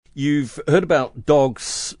You've heard about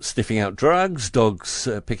dogs sniffing out drugs, dogs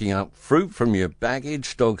picking up fruit from your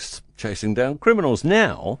baggage, dogs chasing down criminals.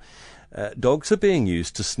 Now, dogs are being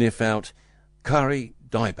used to sniff out kauri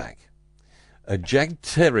dieback. A Jag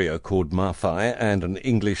Terrier called Mawhai and an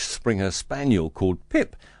English Springer Spaniel called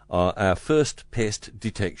Pip are our first pest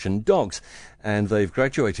detection dogs, and they've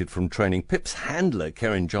graduated from training. Pip's handler,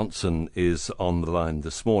 Kerryn Johnson, is on the line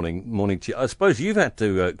this morning. Morning to you. I suppose you've had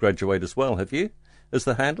to graduate as well, have you, as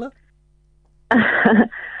the handler?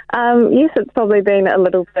 Yes, it's probably been a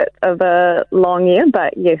little bit of a long year,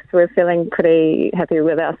 but yes, we're feeling pretty happy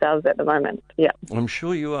with ourselves at the moment. Yeah, I'm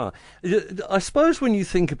sure you are. I suppose when you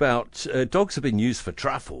think about dogs have been used for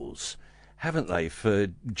truffles, haven't they, for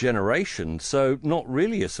generations? So not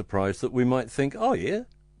really a surprise that we might think, oh yeah,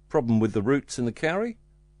 problem with the roots in the kauri.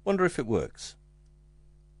 Wonder if it works.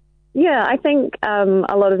 Yeah, I think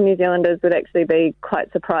a lot of New Zealanders would actually be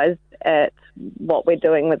quite surprised at what we're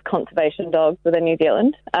doing with conservation dogs within New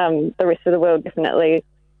Zealand. The rest of the world definitely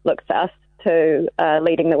looks to us to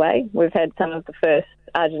leading the way. We've had some of the first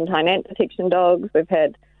Argentine ant detection dogs. We've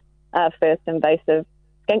had first invasive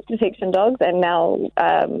skink detection dogs, and now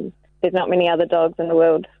there's not many other dogs in the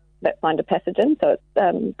world that find a pathogen, so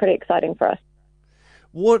it's pretty exciting for us.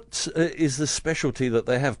 What is the specialty that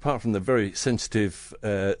they have, apart from the very sensitive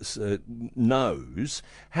nose?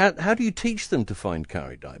 How do you teach them to find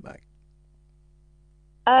kauri dieback?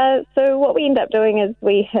 So what we end up doing is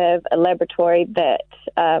we have a laboratory that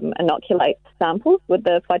inoculates samples with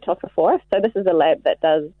the Phytophthora. So this is a lab that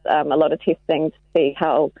does a lot of testing to see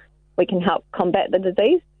how we can help combat the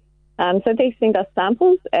disease. So they send us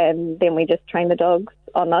samples, and then we just train the dogs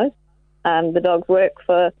on those. The dogs work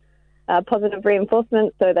for positive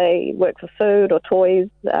reinforcement, so they work for food or toys.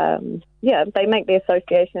 They make the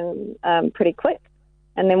association pretty quick,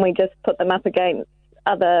 and then we just put them up against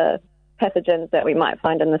other pathogens that we might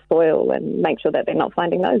find in the soil and make sure that they're not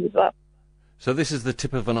finding those as well. So this is the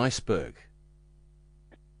tip of an iceberg?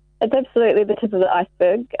 It's absolutely the tip of the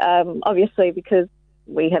iceberg. Obviously, because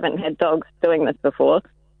we haven't had dogs doing this before,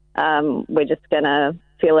 we're just going to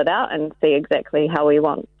feel it out and see exactly how we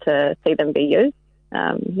want to see them be used.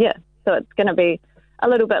 So it's going to be a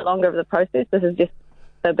little bit longer of the process. This is just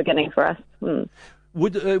the beginning for us.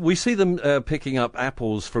 Would we see them picking up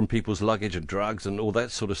apples from people's luggage and drugs and all that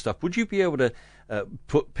sort of stuff? Would you be able to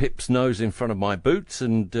put Pip's nose in front of my boots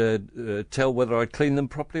and tell whether I'd clean them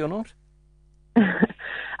properly or not?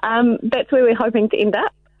 That's where we're hoping to end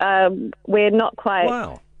up. We're not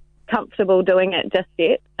quite comfortable doing it just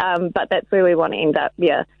yet, but that's where we want to end up,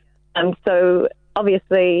 yeah. So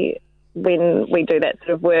obviously when we do that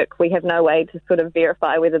sort of work, we have no way to sort of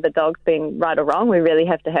verify whether the dog's been right or wrong. We really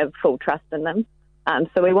have to have full trust in them.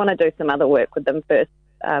 So we want to do some other work with them first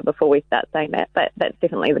before we start saying that. But that's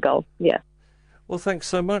definitely the goal, yeah. Well, thanks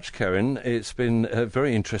so much, Kerryn. It's been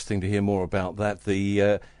very interesting to hear more about that.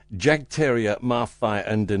 The Jag Terrier, Mawhai,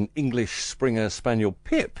 and an English Springer Spaniel,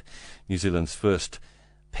 Pip, New Zealand's first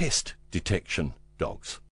pest detection dogs.